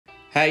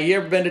Hey, you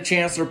ever been to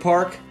Chancellor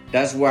Park?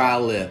 That's where I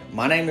live.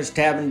 My name is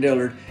Tavin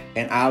Dillard,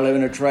 and I live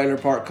in a trailer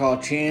park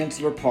called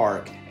Chancellor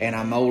Park, and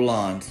I mow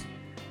lawns.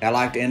 I'd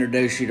like to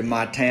introduce you to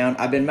my town.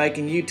 I've been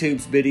making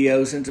YouTube's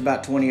videos since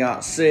about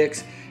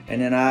 2006,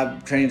 and then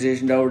I've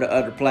transitioned over to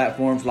other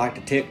platforms like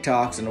the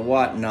TikToks and the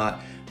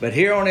whatnot. But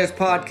here on this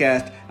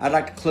podcast, I'd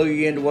like to clue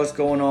you into what's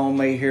going on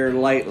with me here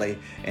lately.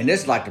 And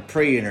this is like the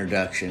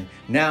pre-introduction.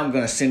 Now I'm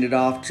going to send it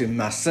off to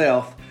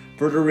myself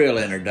for the real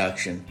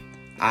introduction.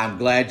 I'm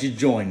glad you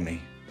joined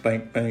me.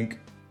 Bink, bink.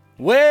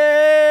 Welcome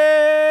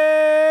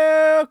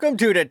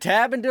to the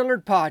Tavin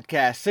Dillard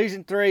Podcast,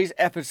 Season 3's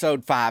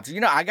Episode 5. So,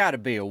 I got to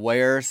be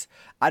aware.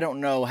 I don't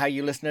know how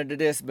you listening to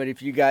this, but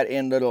if you got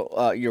in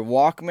little your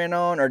Walkman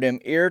on or them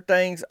ear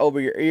things over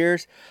your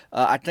ears,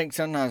 I think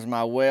sometimes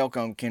my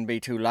welcome can be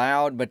too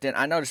loud. But then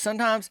I notice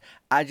sometimes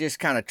I just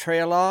kind of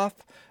trail off,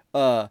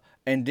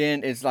 and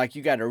then it's like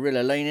you got to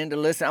really lean in to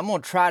listen. I'm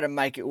going to try to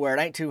make it where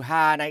it ain't too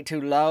high and ain't too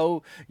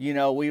low.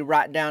 We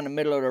right down the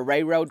middle of the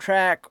railroad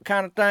track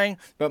kind of thing.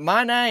 But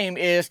my name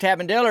is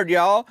Tavin Dillard,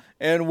 y'all,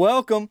 and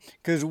welcome,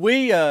 because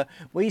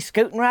we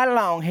scooting right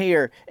along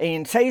here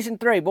in Season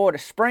 3. Boy, the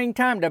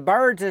springtime, the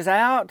birds is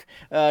out,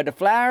 the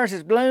flowers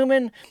is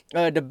blooming,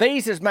 the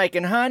bees is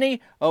making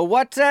honey.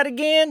 What's that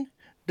again?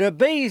 The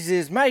bees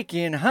is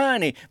making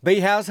honey.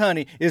 Bee House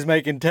Honey is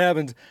making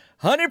Tavin's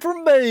honey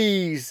from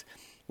bees.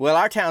 Well,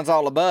 our town's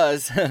all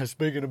abuzz.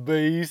 Speaking of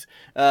bees,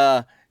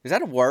 is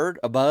that a word,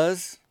 a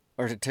buzz?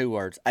 Or is it two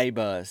words? A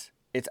buzz.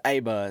 It's a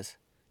buzz.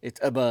 It's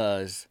a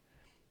buzz.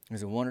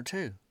 Is it one or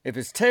two? If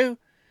it's two,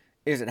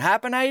 is it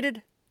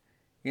hyphenated?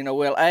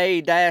 Well,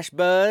 a dash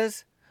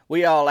buzz.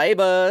 We all a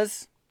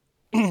buzz.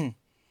 Like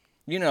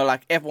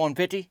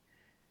F-150.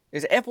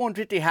 Is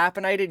F-150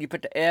 hyphenated? You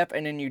put the F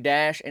and then you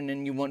dash and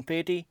then you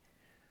 150?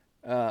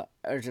 Or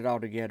is it all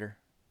together?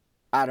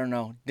 I don't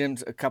know.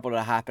 Them's a couple of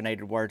the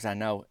hyphenated words I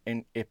know,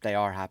 and if they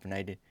are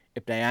hyphenated.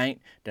 If they ain't,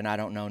 then I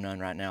don't know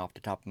none right now off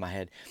the top of my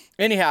head.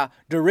 Anyhow,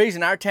 the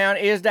reason our town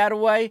is that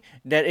way,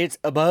 that it's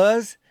a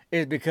buzz,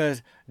 is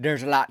because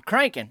there's a lot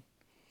cranking.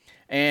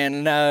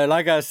 And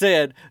like I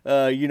said,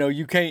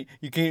 you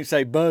can't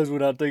say buzz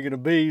without thinking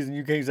of bees, and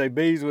you can't say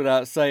bees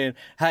without saying,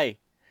 hey,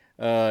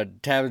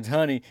 Tavin's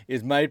honey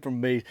is made from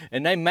bees.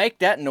 And they make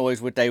that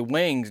noise with their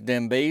wings,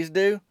 them bees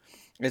do.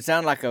 It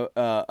sounds like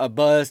a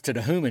buzz to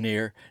the human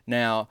ear.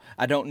 Now,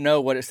 I don't know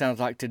what it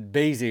sounds like to the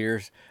bees'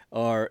 ears,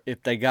 or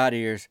if they got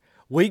ears.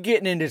 We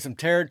getting into some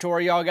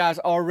territory, y'all guys,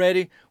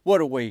 already.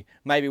 What are we?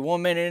 Maybe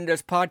 1 minute into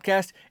this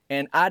podcast,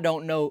 and I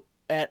don't know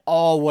at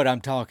all what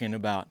I'm talking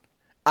about.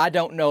 I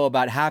don't know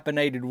about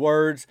hyphenated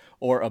words,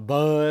 or a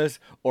buzz,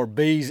 or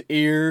bees'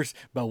 ears,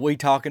 but we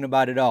talking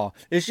about it all.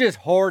 It's just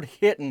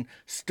hard-hitting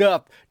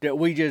stuff that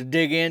we just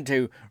dig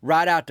into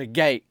right out the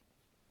gate.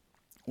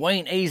 We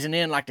ain't easing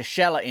in like the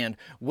shallow end.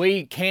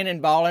 We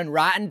cannonballing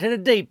right into the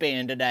deep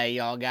end today,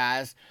 y'all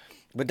guys.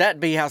 But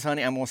that Bee House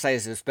Honey, I'm going to say,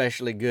 is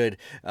especially good.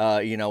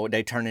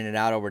 They turning it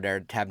out over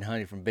there, tapping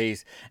honey from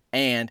bees.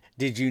 And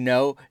did you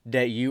know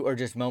that you are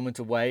just moments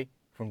away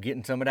from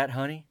getting some of that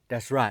honey?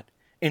 That's right.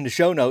 In the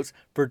show notes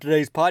for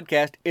today's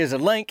podcast is a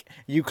link.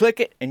 You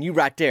click it and you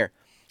right there.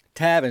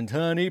 Tavin's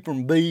honey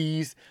from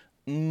bees.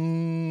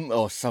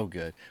 Oh, so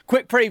good.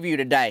 Quick preview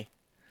today.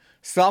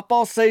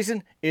 Softball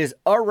season is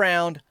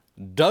around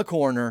the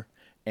corner,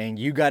 and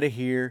you got to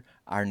hear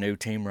our new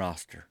team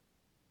roster.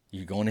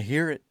 You're going to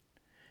hear it.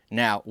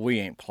 Now, we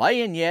ain't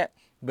playing yet,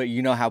 but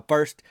you know how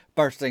first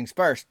things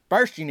first.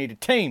 First, you need a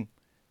team,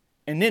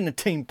 and then the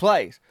team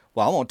plays.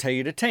 Well, I won't tell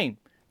you the team.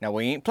 Now,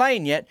 we ain't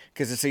playing yet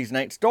because the season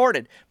ain't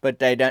started, but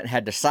they done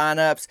had the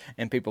sign-ups,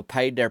 and people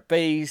paid their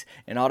fees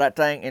and all that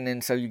thing, and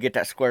then so you get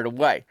that squared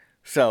away.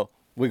 So,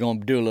 we're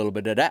going to do a little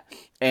bit of that.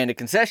 And the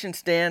concession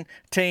stand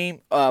team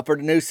for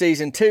the new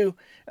season 2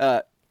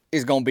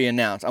 is going to be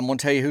announced. I'm going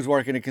to tell you who's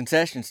working the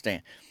concession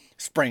stand.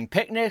 Spring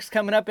picnic's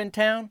coming up in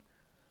town.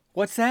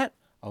 What's that?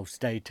 Oh,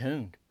 stay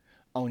tuned.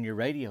 On your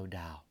radio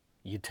dial,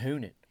 you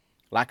tune it.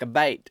 Like a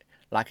bait,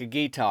 like a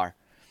guitar.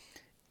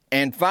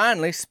 And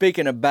finally,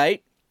 speaking of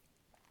bait,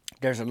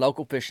 there's a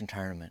local fishing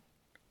tournament.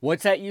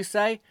 What's that you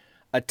say?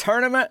 A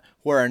tournament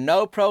where a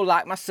no pro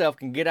like myself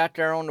can get out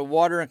there on the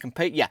water and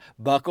compete. Yeah,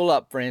 buckle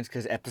up, friends,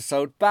 because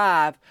episode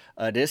 5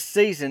 of this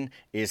season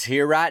is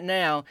here right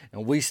now,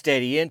 and we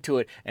steady into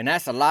it, and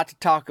that's a lot to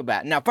talk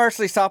about. Now,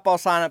 firstly, softball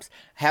signups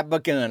have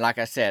begun, like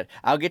I said.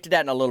 I'll get to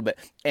that in a little bit.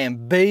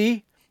 And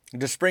B,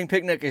 the spring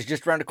picnic is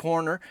just around the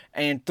corner.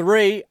 And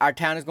 3, our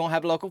town is going to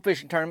have a local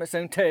fishing tournament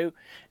soon, too.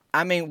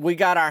 I mean, we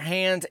got our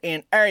hands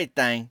in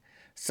everything,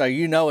 so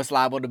it's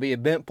liable to be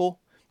eventful.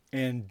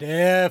 And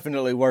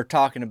definitely worth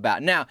talking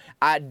about. Now,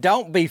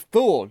 don't be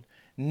fooled.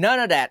 None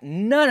of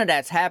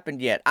that's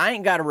happened yet. I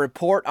ain't got a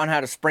report on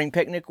how the spring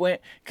picnic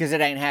went because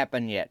it ain't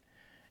happened yet.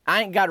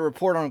 I ain't got a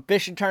report on a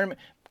fishing tournament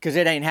because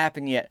it ain't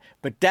happened yet.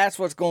 But that's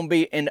what's going to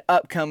be in the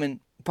upcoming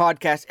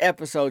podcast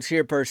episodes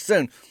here pretty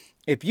soon.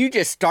 If you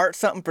just start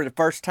something for the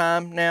first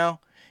time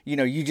now,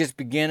 you just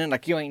beginning,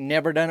 like you ain't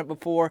never done it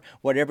before,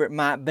 whatever it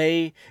might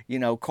be,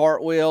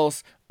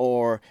 cartwheels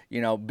or,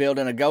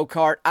 building a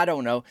go-kart, I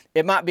don't know.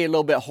 It might be a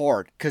little bit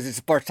hard because it's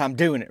the first time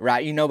doing it,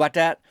 right? You know about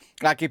that?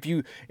 Like if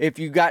you're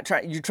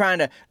trying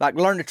to like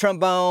learn the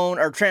trombone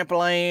or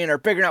trampoline or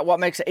figuring out what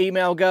makes an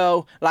email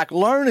go, like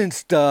learning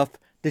stuff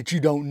that you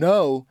don't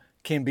know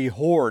can be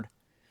hard.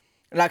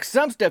 Like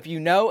some stuff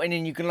and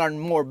then you can learn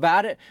more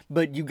about it,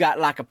 but you got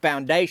like a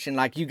foundation,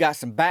 like you got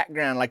some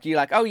background, like you're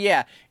like, oh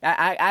yeah,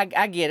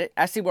 I get it.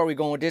 I see where we're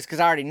going with this because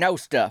I already know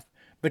stuff.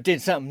 But then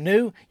something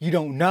new, you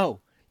don't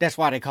know. That's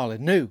why they call it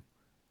new.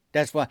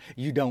 That's why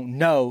you don't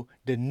know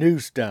the new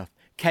stuff.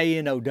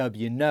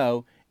 K-N-O-W,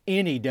 know,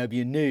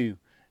 N-E-W, new.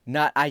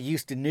 Not I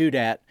used to knew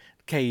that,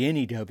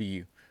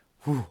 K-N-E-W.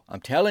 Whew,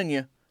 I'm telling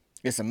you,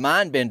 it's a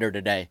mind bender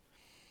today.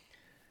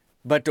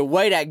 But the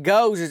way that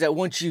goes is that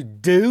once you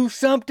do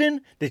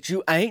something that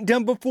you ain't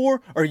done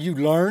before, or you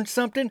learn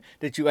something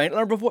that you ain't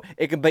learned before,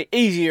 it can be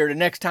easier the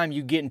next time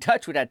you get in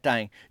touch with that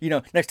thing.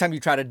 Next time you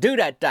try to do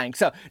that thing.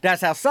 So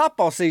that's how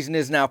softball season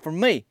is now for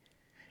me.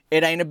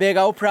 It ain't a big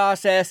old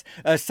process.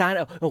 Sign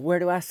up. Oh, where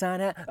do I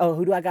sign up? Oh,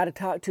 who do I got to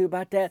talk to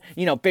about that?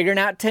 Figuring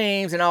out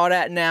teams and all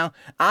that. Now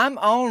I'm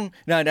on.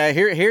 No.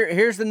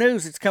 Here's the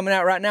news. It's coming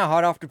out right now,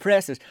 hot off the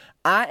presses.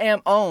 I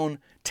am on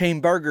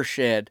Team Burger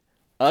Shed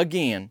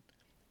again.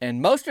 And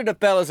most of the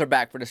fellas are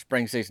back for the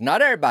spring season.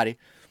 Not everybody.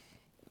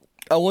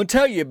 I want to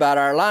tell you about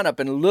our lineup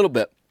in a little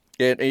bit.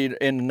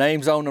 In the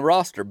names on the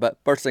roster. But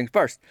first things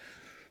first.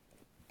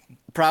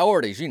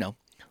 Priorities,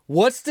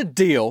 What's the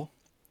deal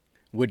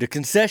with the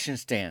concession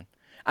stand?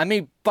 I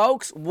mean,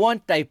 folks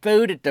want their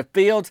food at the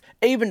fields.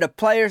 Even the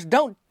players.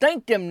 Don't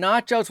think them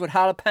nachos with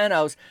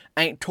jalapenos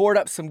ain't tore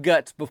up some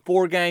guts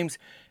before games.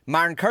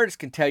 Myron Curtis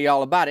can tell you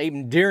all about it.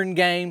 Even during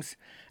games.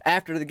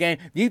 After the game,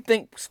 you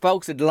think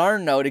folks would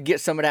learn, though, to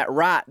get some of that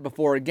right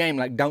before a game.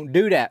 Like, don't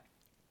do that.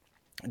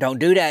 Don't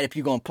do that if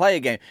you're going to play a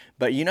game.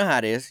 But you know how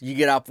it is. You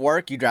get off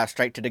work, you drive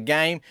straight to the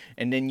game,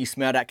 and then you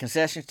smell that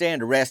concession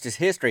stand. The rest is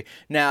history.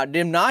 Now,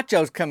 them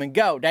nachos come and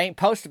go. They ain't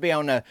supposed to be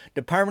on the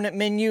permanent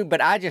menu,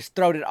 but I just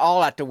throwed it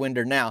all out the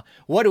window now.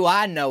 What do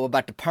I know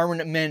about the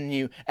permanent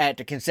menu at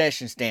the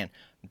concession stand?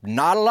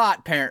 Not a lot,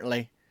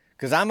 apparently,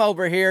 because I'm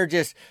over here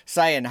just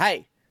saying,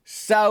 hey,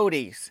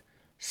 sodies,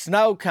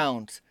 snow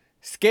cones,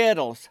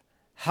 Skittles,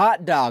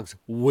 hot dogs,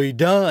 we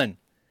done.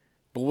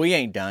 But we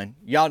ain't done.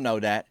 Y'all know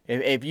that.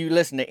 If you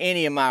listen to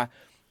any of my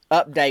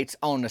updates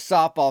on the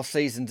softball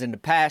seasons in the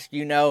past,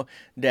 you know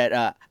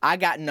that I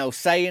got no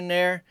say in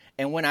there.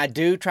 And when I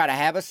do try to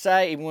have a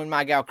say, even when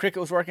my gal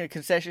Cricket was working at a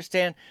concession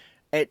stand,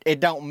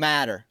 it don't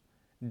matter.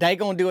 They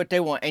gonna do what they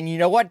want, and you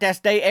know what?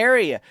 That's their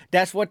area.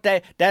 That's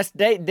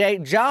their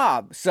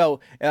job. So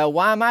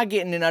why am I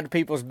getting in other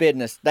people's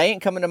business? They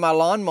ain't coming to my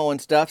lawn mowing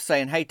stuff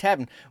saying, "Hey,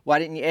 Tavin, why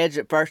didn't you edge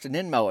it first and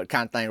then mow it?"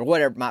 kind of thing, or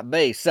whatever it might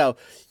be. So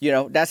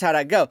that's how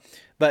that go.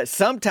 But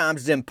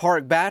sometimes them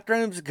park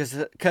bathrooms,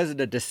 because of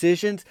the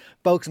decisions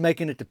folks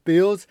making at the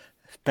fields,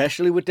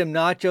 especially with them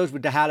nachos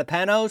with the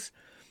jalapenos,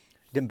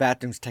 them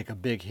bathrooms take a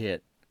big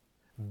hit.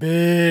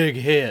 Big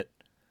hit.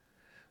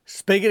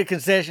 Speaking of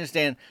concession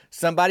stand,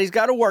 somebody's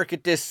got to work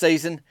it this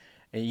season,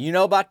 and you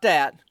know about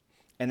that.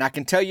 And I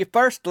can tell you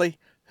firstly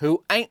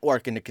who ain't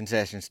working the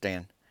concession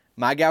stand.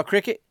 My gal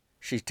Cricket,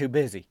 she's too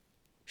busy.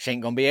 She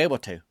ain't going to be able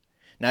to.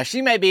 Now,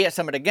 she may be at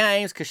some of the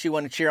games because she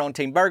want to cheer on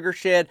Team Burger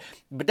Shed,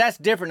 but that's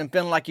different than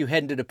feeling like you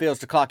heading to the fields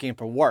to clock in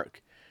for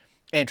work.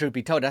 And truth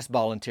be told, that's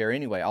volunteer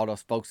anyway, all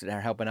those folks that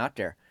are helping out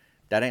there.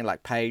 That ain't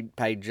like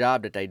paid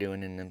job that they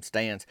doing in them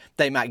stands.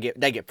 They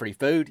get free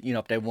food,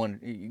 if they want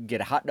to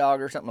get a hot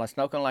dog or something like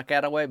snow cone like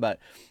that away. But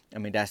I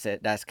mean, that's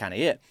it. That's kind of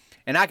it.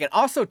 And I can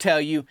also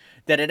tell you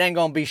that it ain't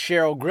gonna be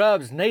Cheryl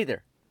Grubbs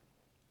neither.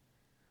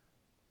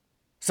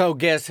 So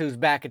guess who's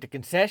back at the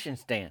concession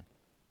stand?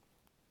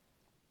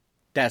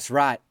 That's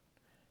right,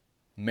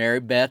 Mary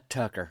Beth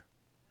Tucker.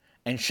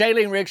 And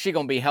Shailene Riggs, she's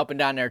going to be helping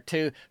down there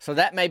too. So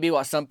that may be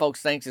what some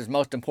folks think is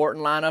most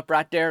important lineup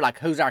right there. Like,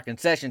 who's our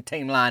concession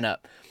team lineup?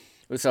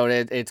 So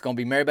it's going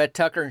to be Mary Beth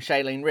Tucker and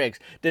Shailene Riggs.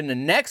 Then the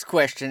next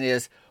question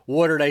is,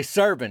 what are they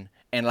serving?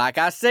 And like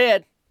I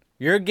said,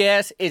 your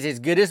guess is as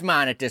good as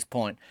mine at this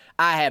point.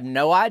 I have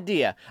no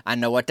idea. I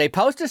know what they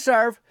supposed to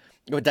serve,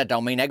 but that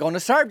don't mean they're going to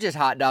serve just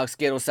hot dogs,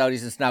 Skittles,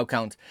 sodas, and snow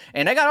cones.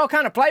 And they got all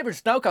kind of flavored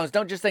snow cones.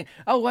 Don't just think,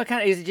 oh, what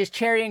kind of, is it just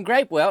cherry and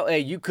grape? Well,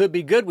 you could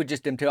be good with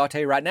just them two. I'll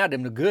tell you right now,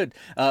 them are good.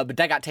 But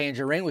they got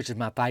tangerine, which is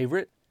my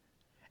favorite.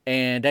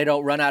 And they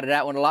don't run out of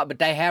that one a lot, but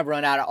they have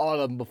run out of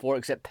all of them before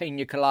except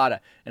Pina Colada.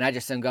 And I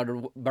just send them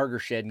go to Burger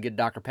Shed and get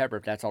Dr. Pepper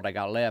if that's all they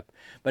got left.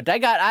 But they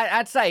got,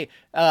 I'd say,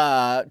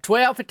 12,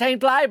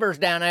 15 flavors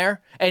down there.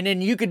 And then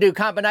you could do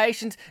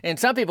combinations. And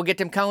some people get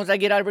them cones, they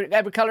get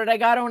every color they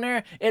got on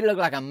there. It looked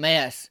like a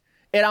mess.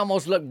 It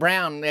almost looked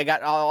brown. They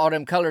got all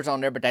them colors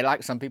on there,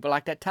 but some people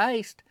like that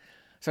taste.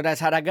 So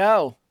that's how they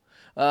go.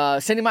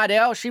 Cindy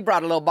Meidel, she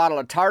brought a little bottle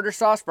of tartar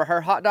sauce for her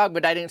hot dog,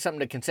 but that ain't something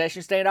the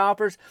concession stand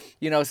offers.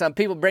 Some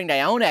people bring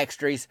their own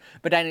extras,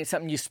 but that ain't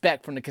something you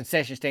expect from the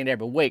concession stand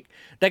every week.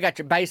 They got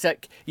your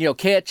basic,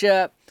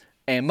 ketchup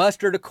and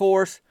mustard, of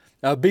course.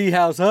 Bee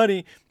House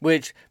honey,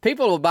 which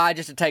people will buy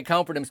just to take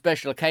home for them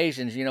special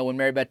occasions. You know, when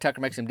Mary Beth Tucker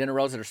makes them dinner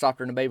rolls that are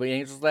softer than a baby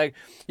angel's leg.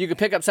 You can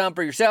pick up some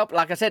for yourself.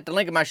 Like I said, the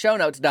link in my show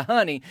notes, the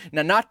honey.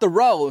 Now, not the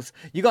rolls.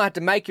 You're going to have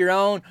to make your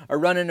own or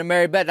run into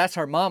Mary Beth. That's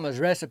her mama's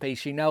recipe.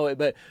 She know it,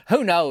 but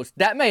who knows?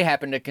 That may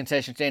happen to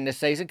concession stand this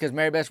season because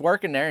Mary Beth's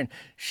working there and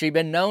she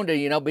been known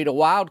to, be the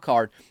wild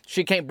card.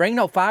 She can't bring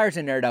no fires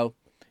in there, though.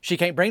 She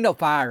can't bring no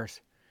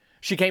fires.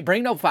 She can't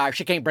bring no fire.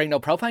 She can't bring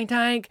no propane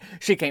tank.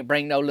 She can't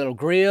bring no little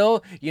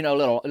grill,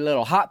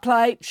 little hot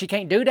plate. She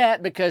can't do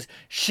that because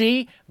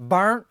she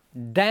burnt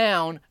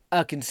down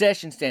a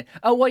concession stand.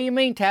 Oh, what do you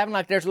mean, Tavin?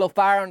 Like there's a little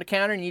fire on the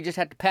counter and you just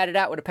have to pat it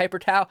out with a paper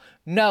towel?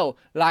 No,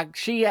 like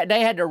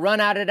they had to run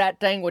out of that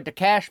thing with the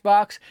cash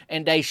box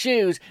and their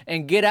shoes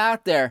and get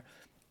out there.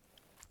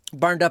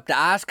 Burned up the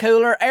ice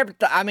cooler,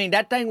 everything. I mean,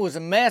 that thing was a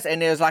mess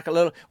and it was like a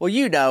little,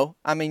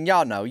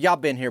 y'all know. Y'all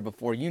been here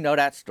before. You know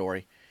that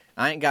story.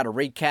 I ain't got to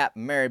recap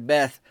Mary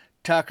Beth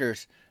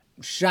Tucker's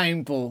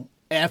shameful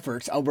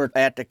efforts over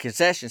at the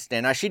concession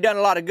stand. Now, she done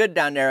a lot of good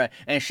down there,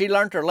 and she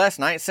learned her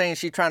lesson. I ain't saying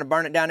she's trying to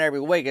burn it down every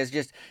week. It's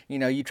just,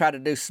 you try to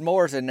do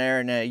s'mores in there,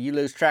 and you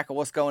lose track of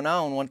what's going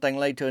on. One thing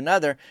lead to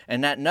another,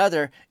 and that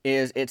another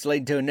is it's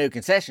leading to a new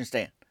concession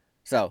stand.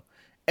 So,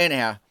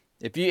 anyhow,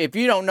 if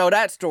you don't know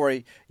that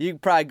story, you can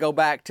probably go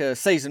back to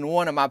season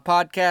 1 of my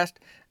podcast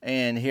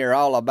and hear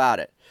all about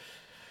it.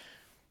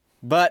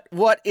 But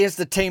what is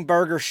the Team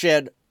Burger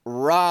Shed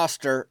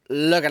roster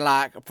looking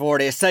like for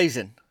this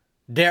season?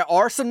 There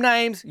are some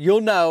names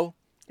you'll know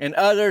and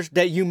others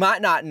that you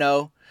might not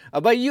know,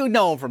 but you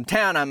know them from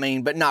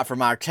town, but not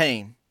from our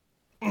team.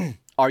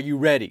 Are you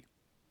ready?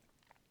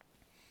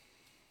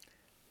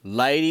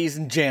 Ladies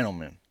and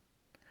gentlemen,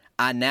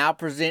 I now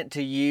present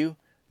to you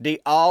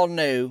the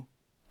all-new,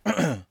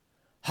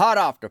 hot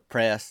off the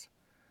press,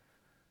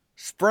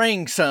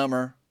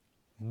 spring-summer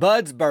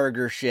Bud's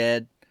Burger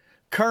Shed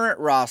current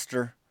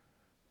roster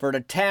for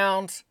the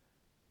town's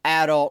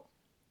Adult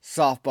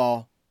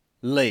Softball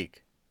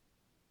League.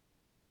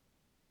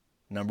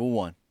 Number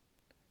 1.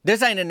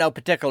 This ain't in no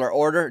particular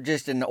order,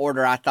 just in the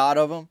order I thought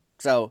of them.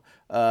 So,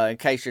 in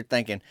case you're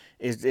thinking,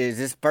 is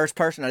this first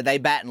person, are they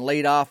batting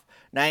leadoff?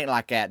 No, ain't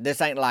like that. This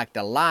ain't like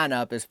the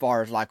lineup as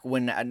far as like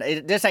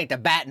this ain't the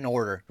batting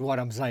order, is what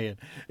I'm saying.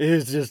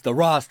 It's just the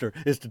roster.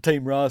 It's the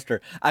team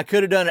roster. I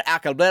could have done it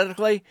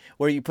alphabetically,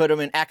 where you put them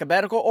in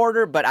alphabetical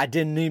order, but I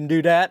didn't even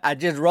do that. I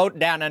just wrote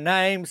down the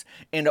names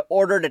in the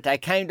order that they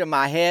came to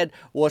my head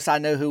once I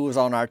knew who was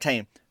on our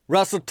team.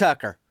 Russell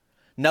Tucker.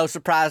 No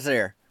surprise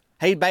there.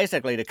 He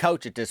basically the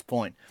coach at this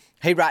point.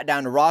 He write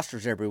down the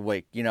rosters every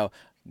week. A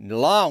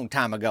long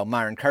time ago,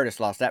 Myron Curtis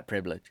lost that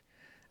privilege.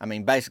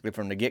 Basically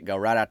from the get-go,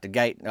 right out the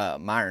gate,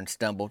 Myron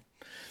stumbled.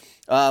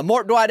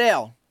 Mort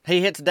Dwidell,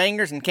 he hits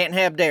dingers and can't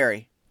have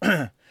dairy.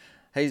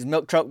 He's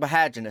milk truck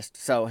behagenist,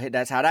 so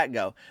that's how that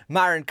go.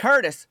 Myron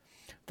Curtis,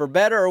 for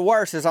better or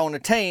worse, is on the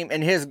team,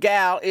 and his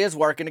gal is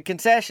working a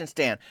concession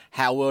stand.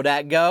 How will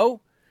that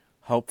go?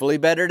 Hopefully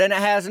better than it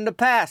has in the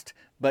past,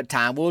 but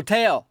time will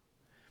tell.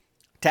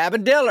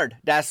 Tavin Dillard,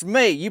 that's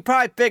me. You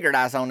probably figured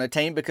I was on the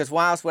team because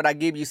why else would I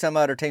give you some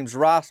other team's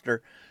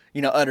roster,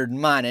 other than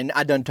mine? And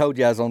I done told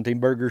you I was on Team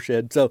Burger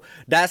Shed. So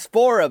that's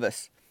 4 of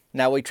us.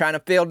 Now we trying to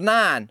field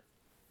 9.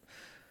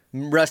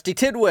 Rusty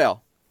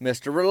Tidwell,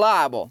 Mr.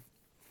 Reliable.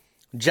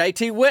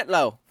 JT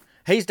Whitlow,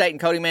 he's dating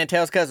Cody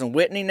Mantell's cousin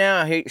Whitney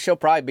now. She'll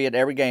probably be at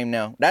every game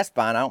now. That's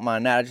fine. I don't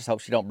mind that. I just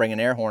hope she don't bring an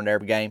air horn to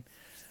every game.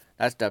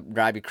 That's to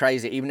drive you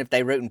crazy. Even if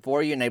they rooting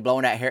for you and they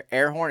blowing that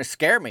air horn, it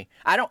scare me.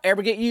 I don't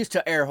ever get used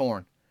to air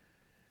horn.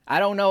 I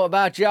don't know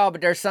about y'all,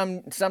 but there's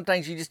some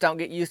things you just don't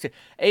get used to.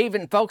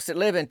 Even folks that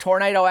live in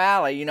Tornado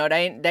Alley,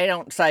 they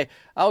don't say,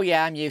 "Oh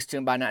yeah, I'm used to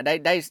them by now."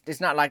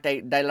 It's not like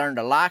they learn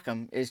to like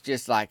them. It's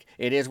just like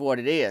it is what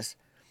it is.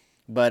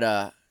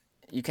 But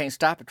you can't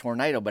stop a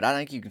tornado. But I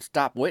think you can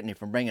stop Whitney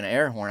from bringing an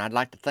air horn. I'd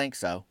like to think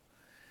so.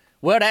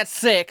 Well, that's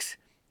 6,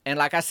 and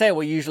like I said,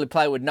 we usually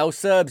play with no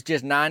subs,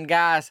 just 9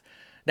 guys.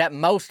 That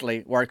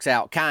mostly works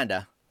out,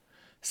 kinda.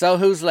 So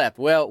who's left?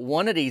 Well,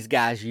 one of these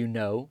guys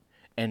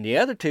and the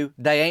other 2,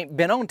 they ain't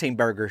been on Team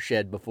Burger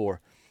Shed before.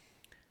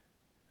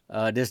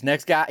 This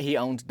next guy, he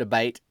owns the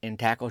bait and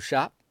tackle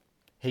shop.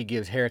 He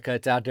gives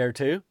haircuts out there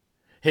too.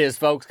 His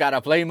folks got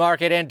a flea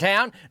market in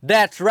town.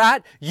 That's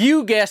right,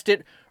 you guessed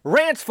it.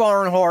 Rance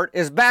Farnhart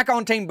is back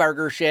on Team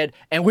Burger Shed,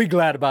 and we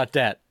glad about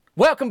that.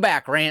 Welcome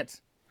back,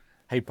 Rance.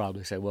 He'd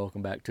probably say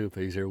welcome back too if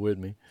he's here with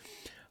me.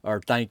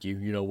 Or thank you,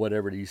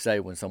 whatever you say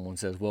when someone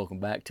says welcome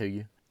back to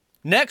you.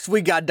 Next,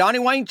 we got Donnie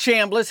Wayne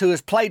Chambliss, who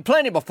has played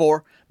plenty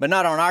before, but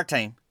not on our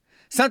team.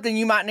 Something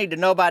you might need to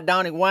know about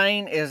Donnie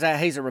Wayne is that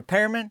he's a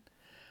repairman.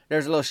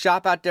 There's a little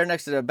shop out there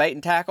next to the bait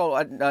and tackle.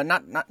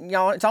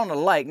 It's on the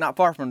lake, not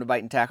far from the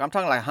bait and tackle. I'm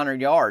talking like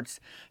 100 yards.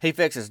 He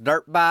fixes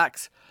dirt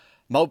bikes,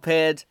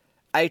 mopeds,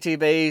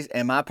 ATVs,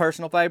 and my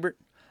personal favorite,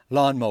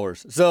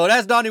 lawnmowers. So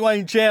that's Donnie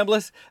Wayne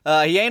Chambliss.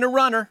 He ain't a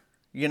runner.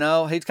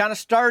 He's kind of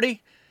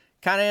sturdy,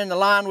 kind of in the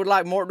line with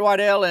like Mort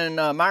Dwidell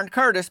and Myron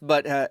Curtis,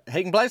 but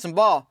he can play some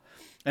ball.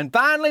 And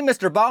finally,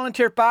 Mr.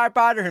 Volunteer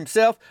Firefighter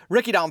himself,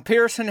 Ricky Don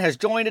Pearson, has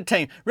joined the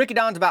team. Ricky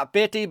Don's about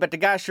 50, but the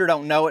guys sure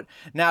don't know it.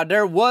 Now,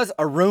 there was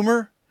a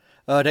rumor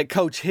that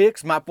Coach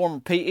Hicks, my former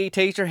PE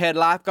teacher, head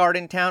lifeguard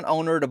in town,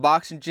 owner of the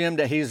boxing gym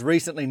that he's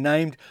recently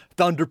named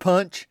Thunder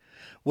Punch,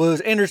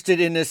 was interested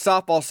in this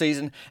softball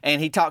season,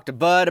 and he talked to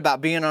Bud about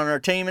being on our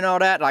team and all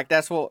that. Like,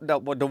 that's what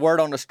the word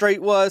on the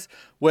street was.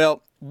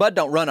 Well, Bud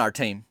don't run our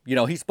team. You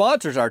know, he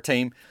sponsors our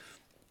team.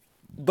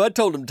 Bud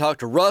told him to talk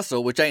to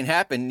Russell, which ain't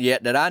happened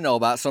yet that I know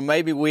about. So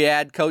maybe we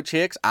add Coach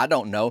Hicks. I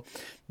don't know.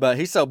 But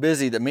he's so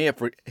busy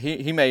that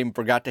he may even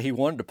forgot that he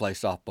wanted to play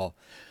softball.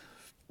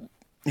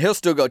 He'll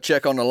still go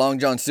check on the Long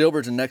John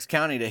Silvers in the next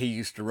county that he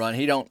used to run.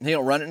 He don't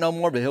run it no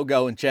more, but he'll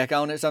go and check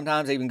on it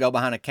sometimes, even go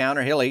behind a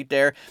counter. He'll eat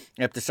there.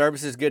 If the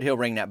service is good, he'll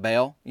ring that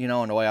bell,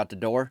 on the way out the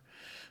door.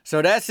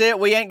 So that's it.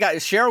 We ain't got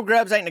Cheryl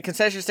Grubbs ain't in the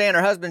concession stand.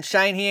 Her husband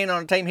Shane, he ain't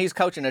on the team. He's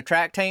coaching the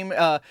track team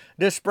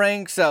this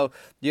spring. So,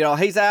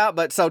 he's out.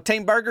 But so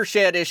Team Burger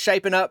Shed is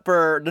shaping up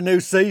for the new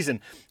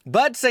season.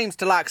 Bud seems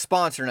to like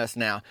sponsoring us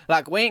now.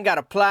 Like, we ain't got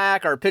a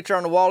plaque or a picture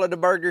on the wall of the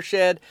Burger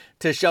Shed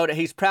to show that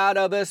he's proud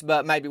of us,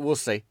 but maybe we'll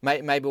see.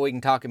 Maybe we can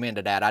talk him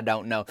into that. I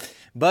don't know.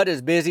 Bud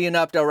is busy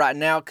enough, though, right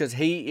now because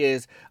he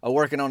is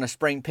working on a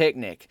spring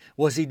picnic.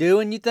 What's he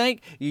doing, you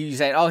think? You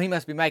say, oh, he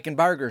must be making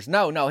burgers.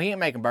 No, he ain't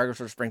making burgers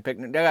for the spring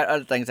picnic. They got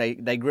other things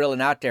they grilling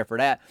out there for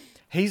that.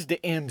 He's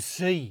the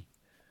MC.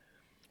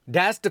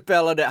 That's the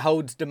fella that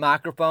holds the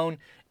microphone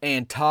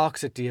and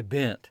talks at the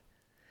event.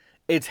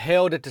 It's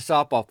held at the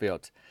softball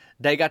fields.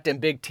 They got them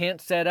big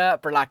tents set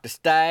up for like the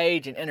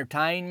stage and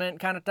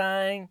entertainment kind of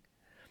thing.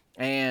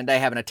 And they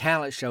having a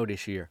talent show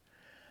this year.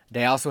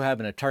 They also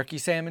having a turkey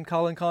salmon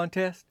calling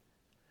contest.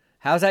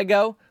 How's that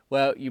go?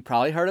 Well, you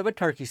probably heard of a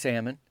turkey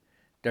salmon.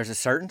 There's a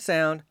certain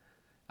sound.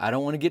 I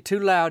don't want to get too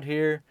loud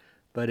here,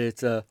 but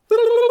it's a...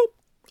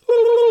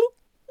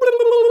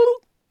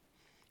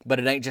 But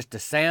it ain't just the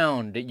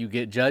sound that you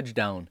get judged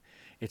on.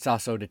 It's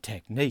also the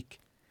technique.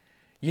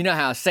 You know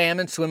how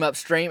salmon swim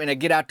upstream and they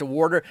get out the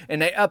water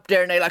and they up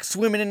there and they like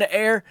swimming in the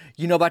air?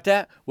 You know about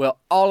that? Well,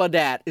 all of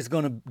that is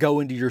going to go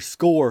into your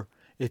score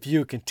if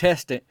you're a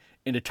contestant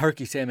in the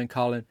turkey salmon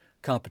calling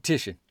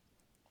competition.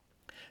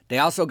 They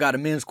also got a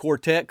men's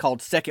quartet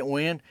called Second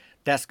Wind.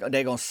 They're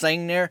going to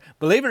sing there.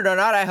 Believe it or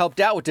not, I helped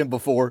out with them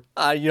before.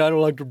 I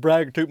don't like to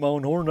brag or toot my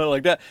own horn, nothing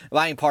like that.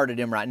 Well, I ain't part of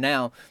them right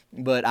now,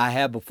 but I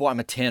have before. I'm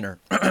a tenor.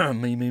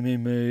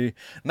 me.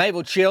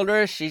 Mabel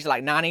Childress, she's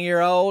like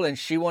 90-year-old, and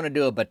she want to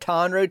do a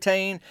baton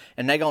routine,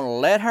 and they going to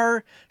let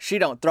her. She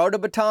don't throw the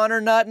baton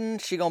or nothing.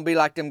 She going to be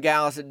like them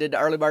gals that did the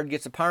early bird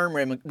gets a perm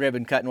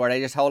ribbon cutting where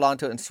they just hold on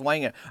to it and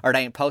swing it, or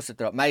they ain't supposed to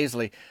throw it.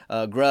 Maisley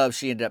Grubbs,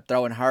 she ended up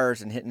throwing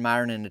hers and hitting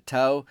Myron in the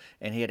toe,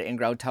 and he had an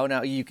ingrown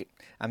toenail. You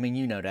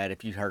know that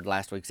if you heard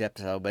last week's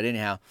episode. But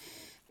anyhow,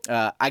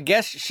 I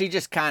guess she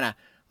just kind of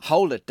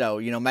hold it, though.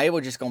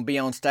 Mabel just going to be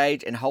on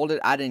stage and hold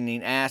it. I didn't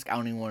even ask. I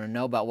don't even want to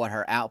know about what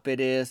her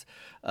outfit is.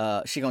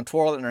 She going to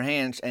twirl it in her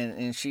hands,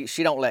 and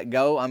she don't let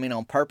go.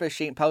 On purpose.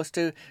 She ain't supposed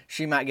to.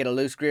 She might get a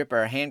loose grip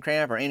or a hand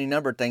cramp or any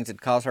number of things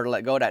that cause her to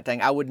let go of that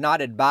thing. I would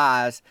not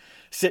advise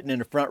sitting in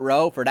the front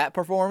row for that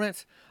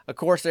performance. Of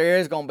course, there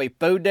is going to be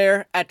food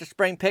there at the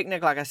spring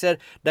picnic. Like I said,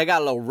 they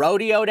got a little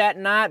rodeo that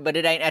night, but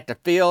it ain't at the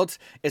fields.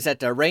 It's at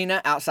the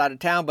arena outside of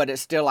town, but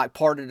it's still like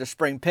part of the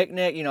spring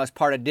picnic. It's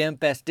part of them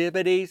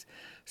festivities.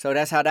 So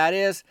that's how that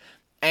is.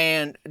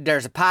 And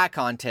there's a pie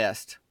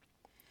contest.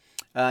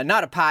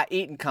 Not a pie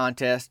eating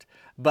contest,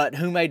 but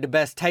who made the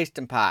best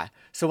tasting pie.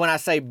 So when I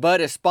say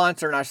Bud is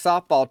sponsoring our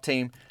softball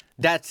team,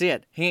 that's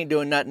it. He ain't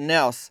doing nothing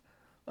else.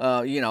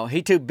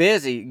 He too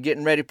busy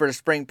getting ready for the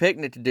spring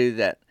picnic to do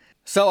that.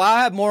 So I'll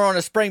have more on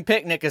the spring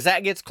picnic as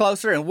that gets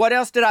closer. And what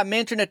else did I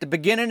mention at the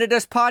beginning of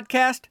this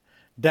podcast?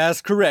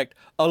 That's correct.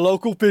 A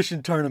local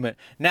fishing tournament.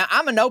 Now,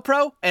 I'm a no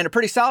pro and a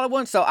pretty solid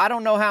one, so I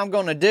don't know how I'm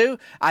going to do.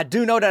 I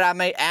do know that I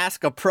may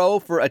ask a pro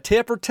for a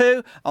tip or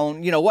two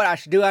on, what I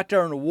should do out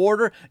there in the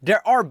water.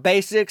 There are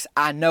basics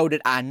I know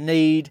that I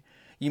need.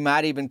 You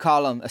might even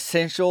call them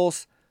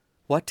essentials.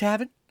 What,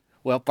 Tavin?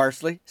 Well,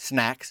 firstly,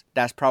 snacks.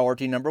 That's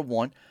priority number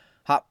one.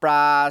 Hot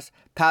fries,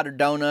 powdered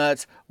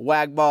donuts,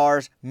 Wag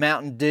bars,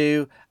 Mountain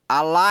Dew. I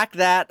like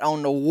that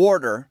on the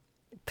water,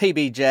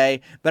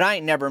 PBJ, but I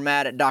ain't never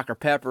mad at Dr.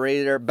 Pepper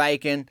either.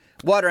 Bacon,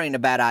 water ain't a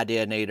bad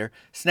idea neither.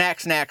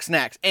 Snacks.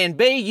 And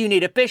B, you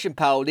need a fishing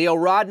pole, the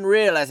old rod and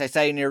reel, as they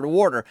say, near the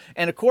water.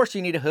 And of course,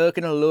 you need a hook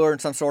and a lure and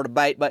some sort of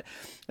bait. But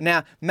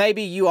now,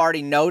 maybe you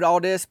already know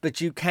all this,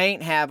 but you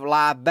can't have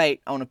live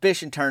bait on a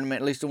fishing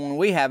tournament, at least the one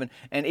we having.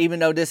 And even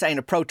though this ain't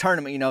a pro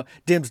tournament,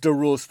 them's the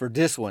rules for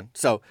this one.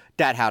 So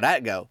that's how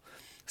that go.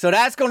 So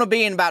that's going to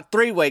be in about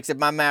 3 weeks if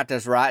my math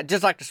is right.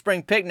 Just like the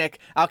spring picnic,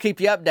 I'll keep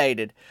you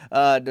updated.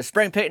 The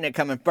spring picnic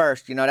coming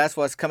first. That's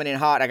what's coming in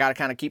hot. I got to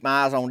kind of keep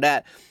my eyes on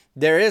that.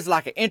 There is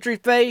like an entry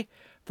fee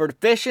for the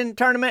fishing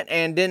tournament,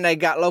 and then they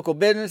got local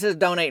businesses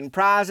donating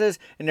prizes,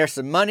 and there's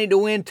some money to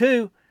win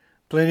too.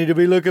 Plenty to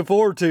be looking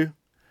forward to.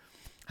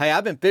 Hey,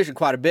 I've been fishing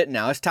quite a bit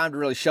now. It's time to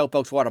really show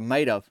folks what I'm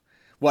made of.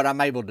 what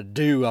I'm able to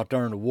do out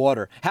there in the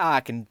water, how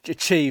I can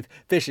achieve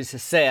fishing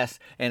success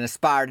and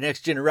inspire the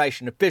next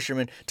generation of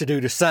fishermen to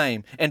do the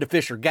same, and to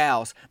fisher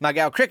gals. My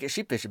gal Cricket,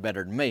 she fishes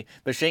better than me,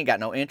 but she ain't got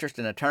no interest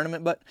in a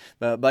tournament,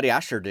 but buddy,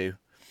 I sure do.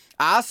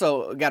 I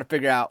also got to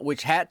figure out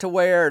which hat to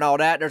wear and all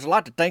that. There's a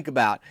lot to think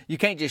about. You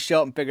can't just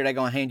show up and figure they're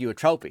going to hand you a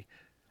trophy.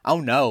 Oh,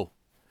 no.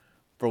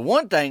 For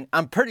one thing,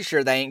 I'm pretty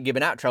sure they ain't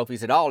giving out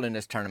trophies at all in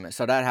this tournament,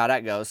 so that's how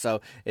that goes.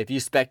 So if you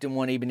expecting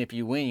one, even if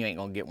you win, you ain't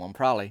going to get one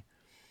probably.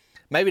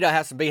 Maybe they'll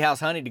have some bee house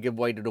honey to give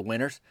away to the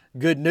winners.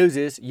 Good news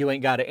is you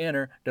ain't got to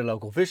enter the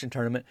local fishing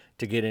tournament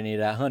to get any of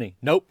that honey.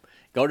 Nope.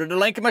 Go to the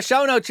link in my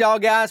show notes, y'all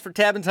guys, for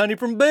Tabbins Honey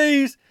from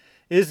Bees.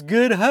 It's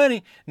good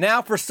honey.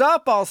 Now for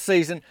softball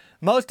season,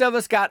 most of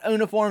us got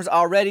uniforms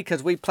already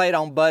because we played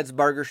on Bud's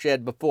Burger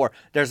Shed before.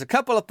 There's a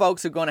couple of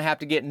folks who are going to have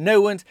to get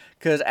new ones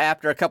because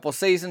after a couple of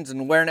seasons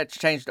and wearing it to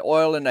change the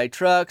oil in their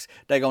trucks,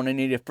 they're going to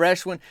need a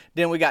fresh one.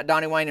 Then we got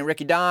Donnie Wayne and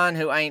Ricky Don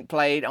who ain't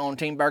played on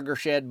Team Burger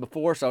Shed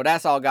before, so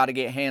that's all got to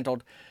get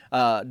handled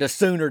the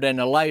sooner than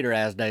the later,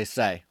 as they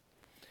say.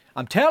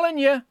 I'm telling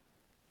you,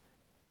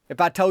 if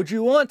I told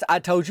you once, I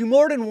told you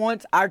more than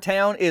once, our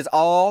town is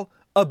all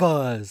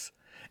abuzz.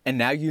 And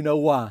now you know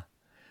why.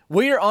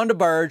 We are on the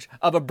verge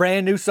of a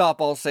brand new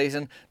softball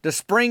season, the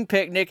spring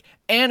picnic,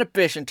 and a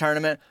fishing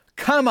tournament.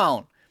 Come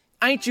on.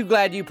 Ain't you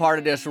glad you part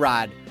of this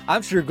ride?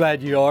 I'm sure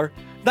glad you are.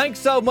 Thanks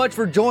so much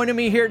for joining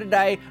me here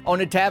today on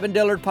the Tab and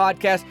Dillard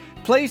podcast.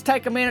 Please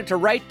take a minute to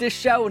rate this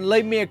show and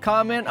leave me a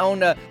comment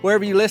on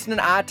wherever you listen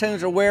to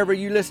iTunes or wherever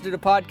you listen to the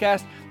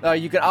podcast.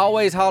 You can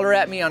always holler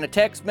at me on a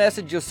text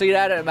message. You'll see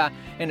that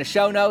in the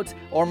show notes,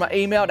 or my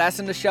email. That's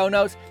in the show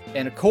notes.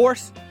 And of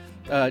course,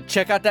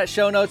 check out that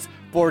show notes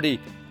for the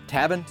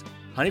Tabbins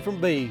Honey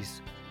from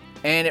Bees.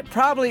 And it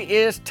probably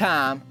is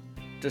time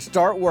to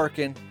start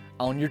working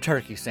on your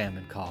turkey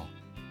salmon call.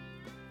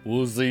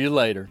 We'll see you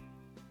later.